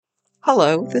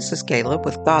Hello, this is Caleb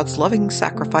with God's Loving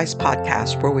Sacrifice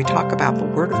podcast, where we talk about the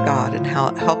Word of God and how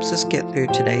it helps us get through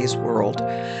today's world.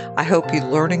 I hope you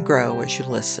learn and grow as you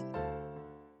listen.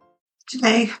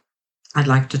 Today, I'd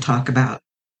like to talk about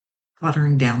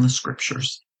watering down the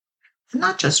scriptures.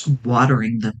 Not just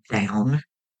watering them down,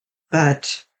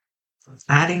 but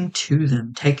adding to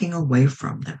them, taking away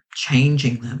from them,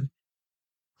 changing them,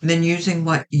 and then using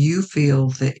what you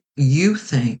feel that you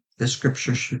think the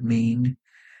scripture should mean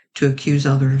to accuse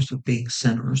others of being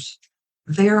sinners.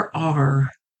 There are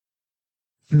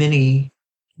many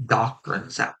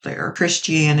doctrines out there.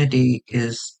 Christianity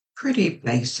is pretty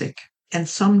basic, and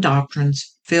some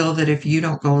doctrines feel that if you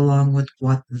don't go along with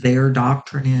what their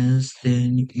doctrine is,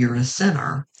 then you're a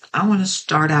sinner. I want to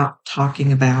start out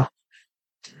talking about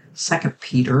 2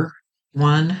 Peter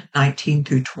 1:19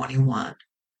 through 21.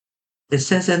 It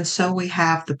says, "And so we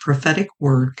have the prophetic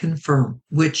word confirmed,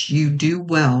 which you do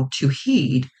well to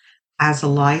heed, as a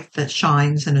light that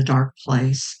shines in a dark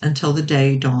place until the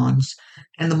day dawns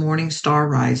and the morning star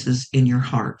rises in your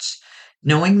hearts.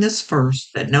 Knowing this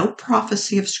first, that no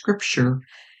prophecy of Scripture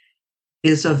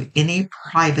is of any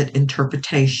private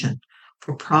interpretation,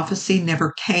 for prophecy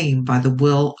never came by the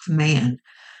will of man,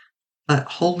 but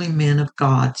holy men of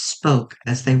God spoke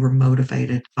as they were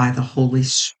motivated by the Holy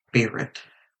Spirit."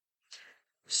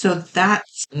 So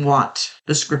that's what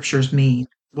the scriptures mean,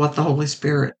 what the Holy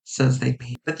Spirit says they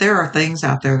mean. But there are things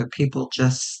out there that people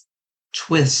just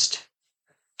twist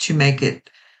to make it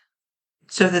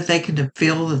so that they can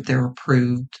feel that they're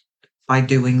approved by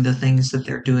doing the things that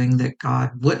they're doing that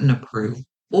God wouldn't approve,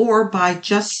 or by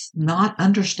just not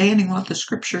understanding what the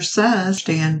scripture says.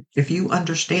 And if you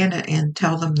understand it and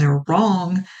tell them they're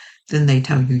wrong, then they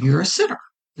tell you you're a sinner.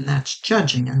 And that's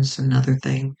judging, and it's another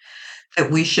thing that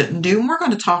we shouldn't do. And we're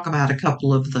going to talk about a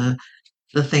couple of the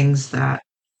things that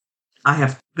I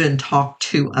have been talked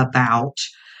to about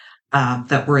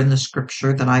that were in the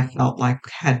scripture that I felt like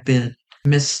had been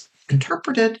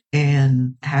misinterpreted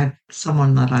and had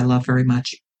someone that I love very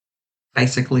much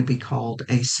basically be called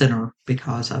a sinner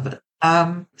because of it.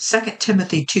 2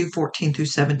 Timothy 2:14 through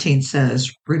 17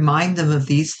 says, "Remind them of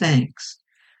these things,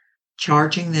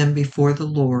 charging them before the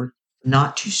Lord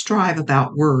not to strive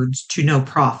about words to no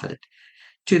profit,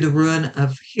 to the ruin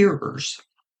of hearers.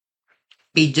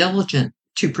 Be diligent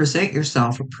to present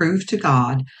yourself approved to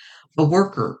God, a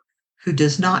worker who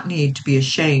does not need to be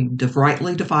ashamed of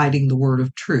rightly dividing the word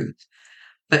of truth,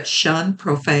 but shun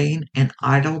profane and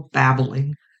idle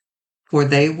babbling, for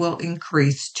they will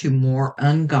increase to more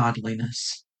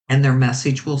ungodliness, and their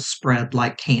message will spread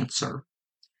like cancer."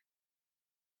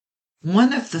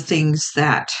 One of the things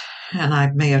that, and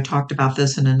I may have talked about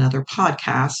this in another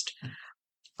podcast,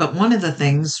 but one of the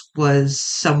things was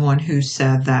someone who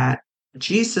said that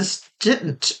Jesus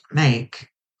didn't make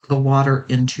the water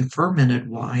into fermented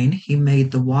wine. He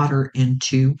made the water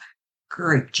into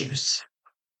grape juice.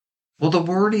 Well, the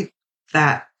word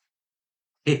that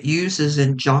it uses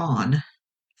in John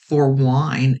for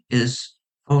wine is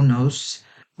onos,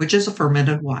 which is a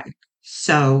fermented wine.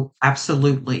 So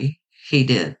absolutely, he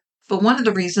did. But one of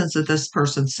the reasons that this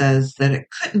person says that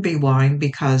it couldn't be wine,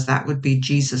 because that would be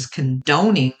Jesus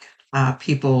condoning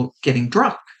people getting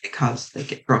drunk, because they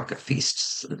get drunk at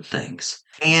feasts and things.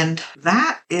 And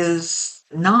that is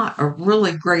not a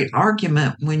really great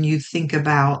argument when you think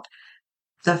about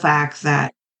the fact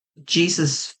that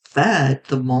Jesus fed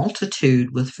the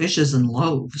multitude with fishes and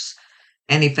loaves,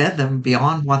 and he fed them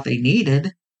beyond what they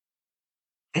needed.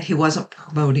 And he wasn't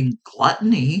promoting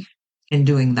gluttony in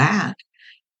doing that.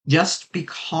 Just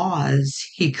because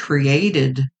he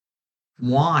created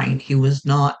wine, he was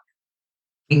not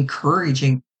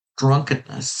encouraging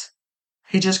drunkenness.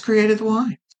 He just created the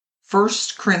wine.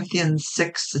 1 Corinthians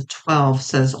 6:12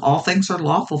 says, "All things are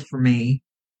lawful for me,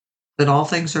 but all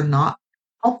things are not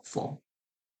helpful.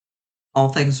 All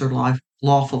things are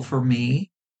lawful for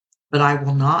me, but I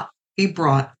will not be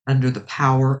brought under the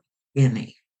power of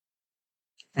any."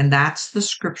 And that's the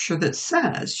scripture that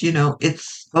says,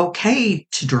 it's okay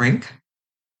to drink.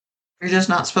 You're just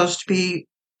not supposed to be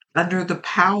under the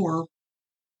power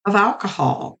of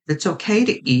alcohol. It's okay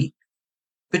to eat,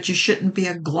 but you shouldn't be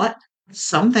a glutton.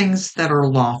 Some things that are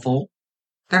lawful,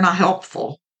 they're not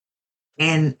helpful.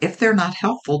 And if they're not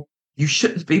helpful, you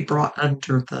shouldn't be brought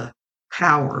under the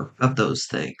power of those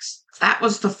things. That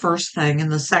was the first thing.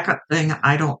 And the second thing,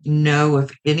 I don't know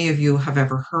if any of you have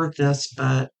ever heard this,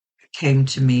 but it came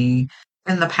to me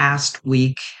in the past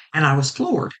week, and I was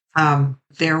floored.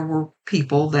 There were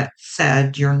people that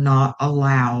said you're not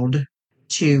allowed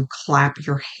to clap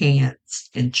your hands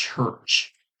in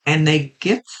church. And they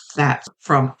get that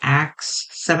from Acts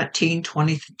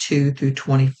 17:22 through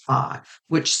 25,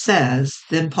 which says,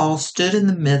 Then Paul stood in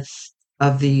the midst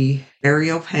of the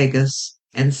Areopagus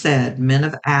and said, Men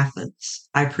of Athens,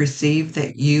 I perceive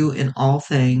that you in all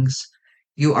things,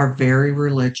 you are very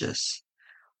religious.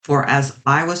 For as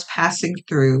I was passing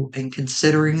through and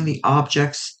considering the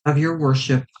objects of your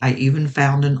worship, I even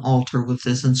found an altar with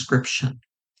this inscription.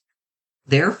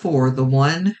 Therefore, the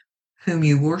one whom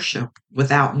you worship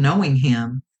without knowing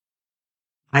him,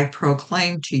 I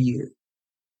proclaim to you,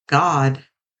 God,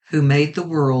 who made the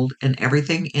world and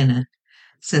everything in it,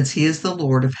 since he is the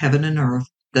Lord of heaven and earth,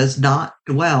 does not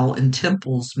dwell in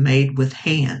temples made with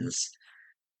hands,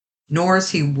 nor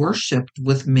is he worshipped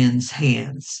with men's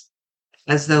hands,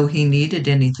 as though he needed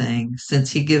anything,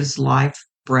 since he gives life,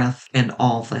 breath, and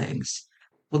all things.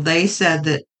 Well, they said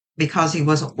that because he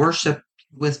wasn't worshipped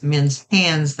with men's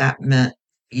hands, that meant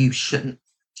you shouldn't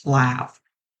laugh.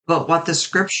 But what the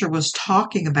scripture was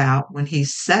talking about when he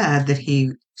said that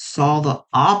he saw the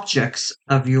objects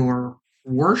of your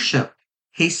worship,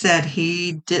 he said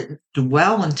he didn't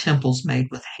dwell in temples made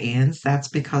with hands. That's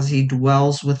because he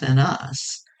dwells within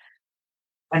us.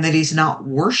 And that he's not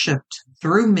worshiped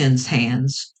through men's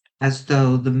hands as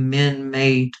though the men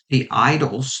made the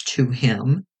idols to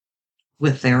him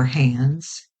with their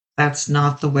hands. That's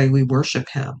not the way we worship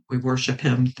him. We worship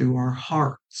him through our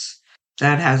hearts.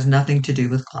 That has nothing to do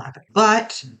with clapping.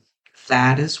 But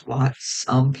that is what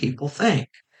some people think.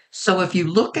 So if you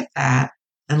look at that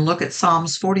and look at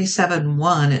Psalms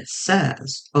 47:1, it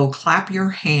says, Oh, clap your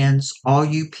hands, all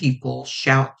you people,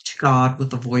 shout to God with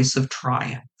the voice of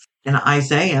triumph. And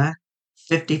Isaiah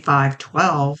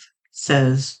 55:12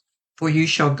 says, For you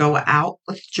shall go out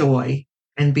with joy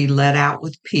and be led out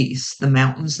with peace. The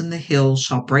mountains and the hills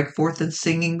shall break forth in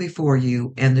singing before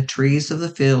you, and the trees of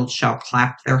the field shall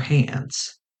clap their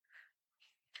hands.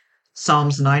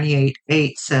 Psalms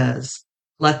 98:8 says,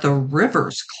 Let the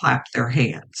rivers clap their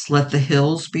hands. Let the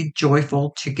hills be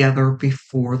joyful together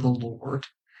before the Lord.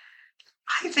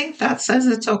 I think that says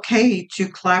it's okay to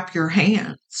clap your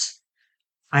hands.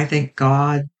 I think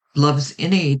God loves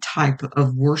any type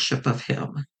of worship of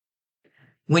him.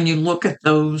 When you look at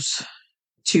those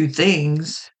two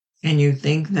things and you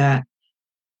think that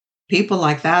people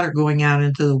like that are going out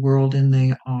into the world and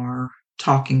they are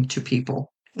talking to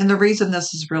people. And the reason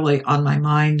this is really on my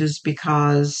mind is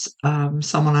because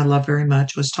someone I love very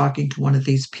much was talking to one of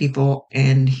these people,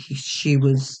 and she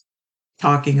was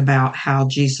talking about how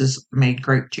Jesus made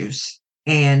grape juice.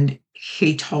 And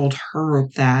he told her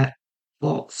that,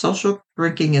 well, social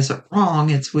drinking isn't wrong.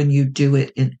 It's when you do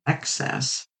it in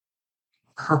excess.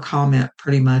 Her comment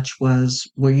pretty much was,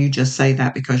 well, you just say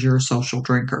that because you're a social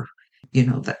drinker, you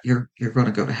know, that you're going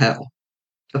to go to hell.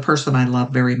 The person I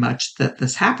love very much that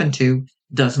this happened to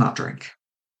does not drink.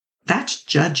 That's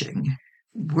judging.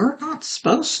 We're not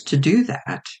supposed to do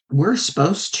that. We're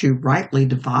supposed to rightly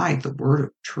divide the word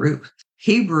of truth.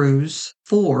 Hebrews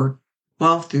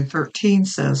 4:12 through 13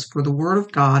 says, For the word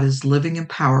of God is living and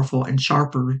powerful and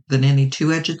sharper than any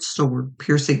two-edged sword,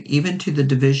 piercing even to the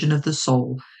division of the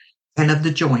soul and of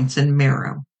the joints and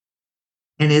marrow,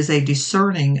 and is a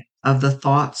discerning of the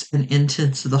thoughts and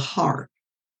intents of the heart.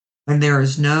 And there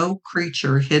is no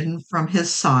creature hidden from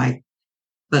his sight,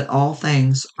 but all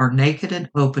things are naked and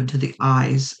open to the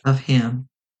eyes of him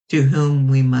to whom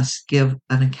we must give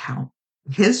an account.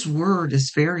 His word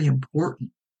is very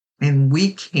important, and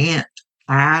we can't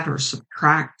add or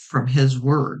subtract from his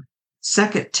word.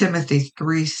 2 Timothy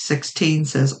 3:16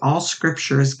 says, All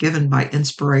scripture is given by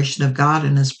inspiration of God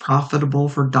and is profitable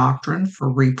for doctrine,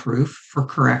 for reproof, for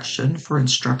correction, for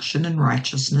instruction in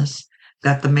righteousness,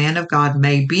 that the man of God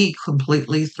may be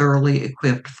completely, thoroughly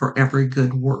equipped for every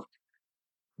good work.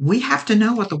 We have to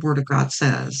know what the Word of God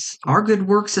says. Our good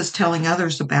works is telling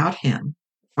others about him.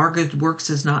 Our good works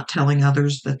is not telling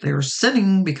others that they're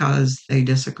sinning because they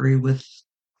disagree with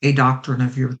a doctrine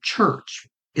of your church.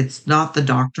 It's not the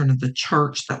doctrine of the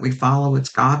church that we follow, it's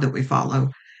God that we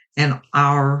follow. And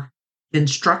our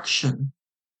instruction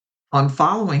on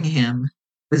following him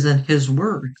is in his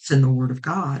word. It's in the word of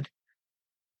God.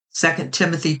 2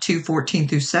 Timothy 2:14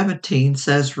 through 17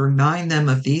 says, Remind them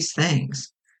of these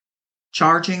things,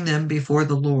 charging them before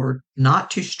the Lord not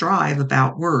to strive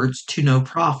about words to no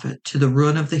profit, to the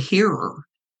ruin of the hearer.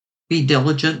 Be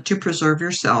diligent to preserve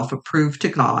yourself approved to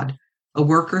God, a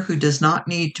worker who does not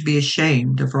need to be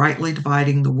ashamed of rightly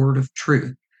dividing the word of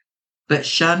truth, but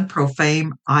shun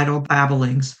profane idle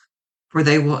babblings, for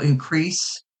they will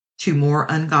increase to more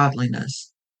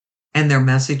ungodliness, and their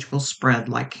message will spread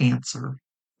like cancer.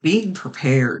 Being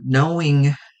prepared,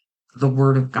 knowing the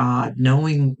word of God,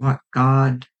 knowing what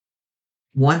God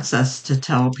wants us to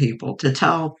tell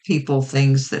people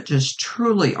things that just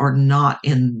truly are not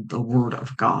in the Word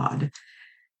of God,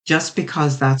 just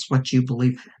because that's what you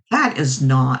believe. That is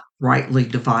not rightly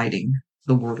dividing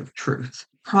the word of truth.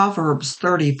 Proverbs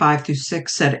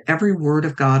 30:5-6 said, "Every word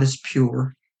of God is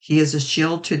pure. He is a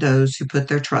shield to those who put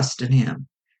their trust in him.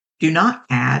 Do not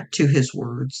add to his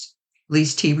words,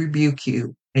 lest he rebuke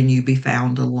you and you be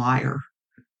found a liar."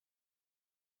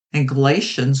 And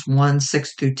Galatians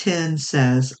 1:6-10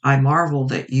 says, "I marvel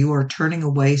that you are turning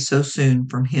away so soon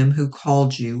from him who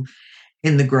called you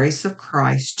in the grace of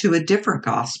Christ to a different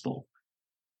gospel,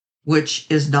 which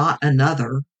is not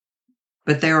another,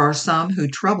 but there are some who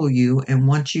trouble you and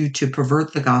want you to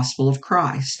pervert the gospel of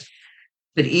Christ.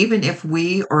 But even if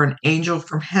we or an angel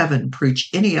from heaven preach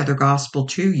any other gospel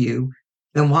to you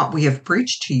than what we have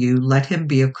preached to you, let him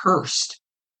be accursed.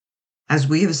 As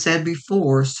we have said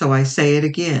before, so I say it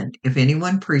again, if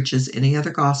anyone preaches any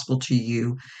other gospel to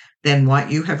you than what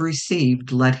you have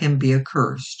received, let him be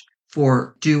accursed.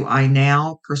 For do I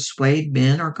now persuade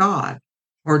men or God?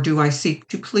 Or do I seek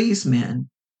to please men?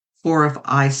 For if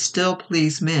I still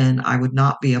please men, I would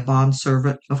not be a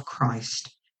bondservant of Christ."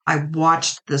 I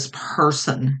watched this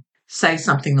person say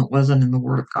something that wasn't in the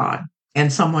Word of God,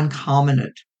 and someone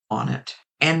commented on it.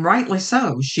 And rightly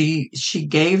so. She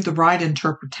gave the right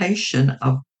interpretation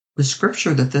of the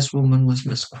scripture that this woman was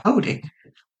misquoting.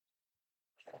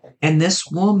 And this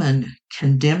woman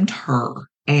condemned her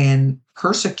and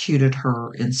persecuted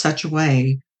her in such a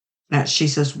way that she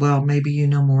says, "Well, maybe you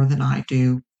know more than I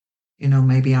do.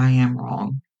 Maybe I am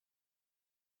wrong."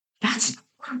 That's not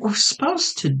what we're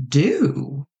supposed to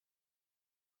do.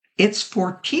 It's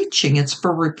for teaching, it's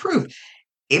for reproof.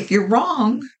 If you're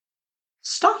wrong,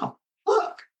 stop,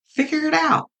 look, figure it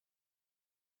out.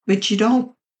 But you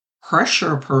don't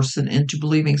pressure a person into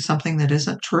believing something that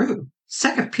isn't true.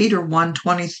 2 Peter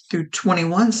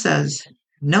 1:20-21 says,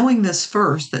 "Knowing this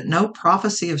first, that no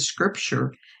prophecy of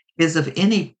Scripture is of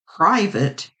any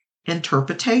private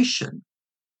interpretation.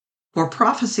 For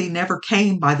prophecy never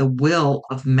came by the will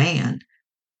of man,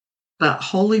 but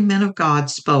holy men of God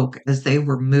spoke as they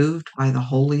were moved by the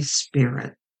Holy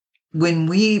Spirit." When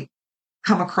we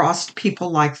come across people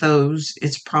like those,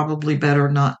 it's probably better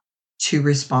not to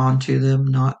respond to them,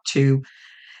 not to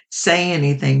say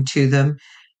anything to them.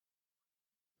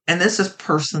 And this is a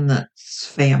person that's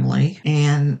family,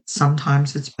 and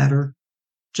sometimes it's better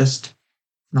just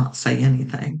not say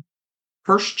anything.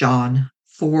 1 John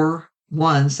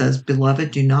 4:1 says,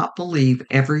 "Beloved, do not believe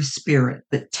every spirit,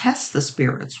 but test the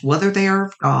spirits, whether they are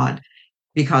of God,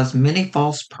 because many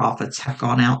false prophets have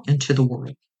gone out into the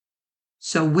world."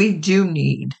 So we do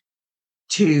need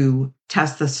to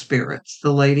test the spirits.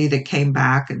 The lady that came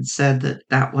back and said that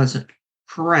that wasn't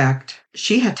correct,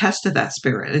 she had tested that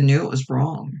spirit and knew it was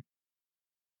wrong.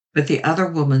 But the other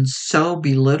woman so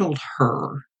belittled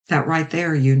her that right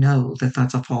there you know that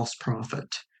that's a false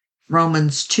prophet.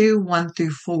 Romans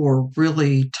 2:1-4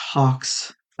 really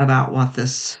talks about what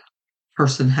this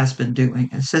person has been doing.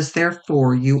 It says,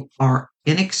 "Therefore you are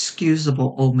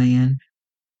inexcusable, O man,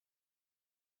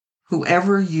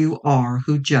 whoever you are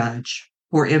who judge.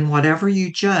 For in whatever you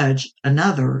judge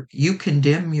another, you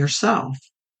condemn yourself.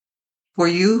 For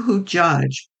you who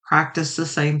judge practice the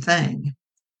same thing.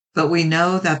 But we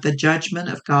know that the judgment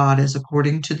of God is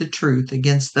according to the truth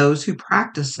against those who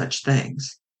practice such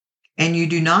things. And you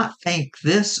do not think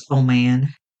this, O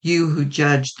man, you who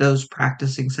judge those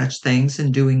practicing such things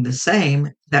and doing the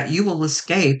same, that you will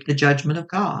escape the judgment of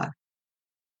God.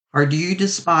 Or do you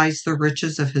despise the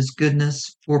riches of his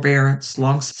goodness, forbearance,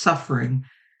 long-suffering,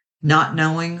 not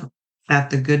knowing that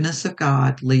the goodness of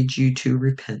God leads you to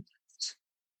repentance?"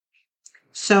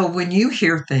 So when you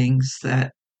hear things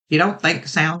that you don't think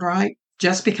sound right,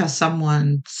 just because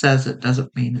someone says it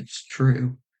doesn't mean it's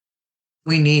true.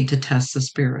 We need to test the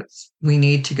spirits. We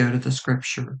need to go to the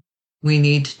scripture. We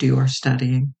need to do our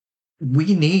studying.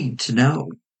 We need to know.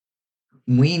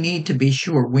 We need to be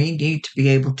sure. We need to be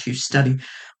able to study.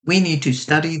 We need to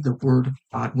study the Word of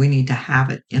God. We need to have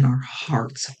it in our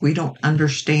hearts. If we don't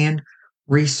understand,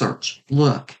 research,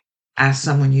 look, ask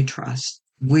someone you trust.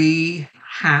 We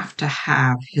have to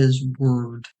have His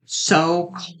Word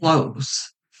so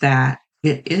close that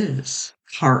it is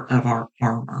part of our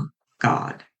armor,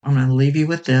 God. I'm going to leave you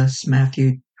with this.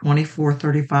 Matthew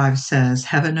 24:35 says,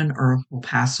 "Heaven and earth will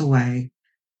pass away,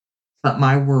 but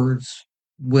my words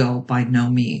will by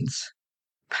no means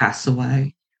pass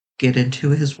away." Get into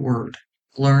His Word.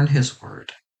 Learn His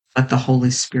Word. Let the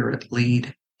Holy Spirit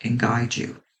lead and guide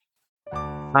you.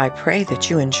 I pray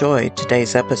that you enjoyed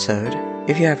today's episode.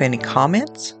 If you have any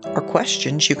comments or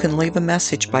questions, you can leave a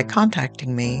message by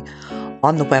contacting me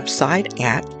on the website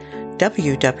at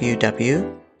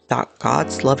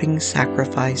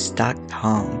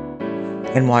www.godslovingsacrifice.com.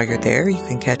 And while you're there, you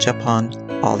can catch up on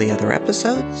all the other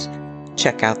episodes,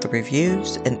 check out the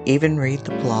reviews, and even read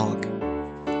the blog.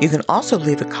 You can also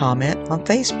leave a comment on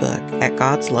Facebook at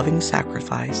God's Loving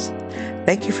Sacrifice.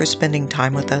 Thank you for spending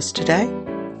time with us today.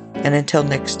 And until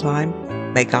next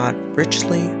time, may God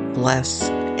richly bless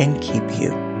and keep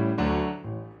you.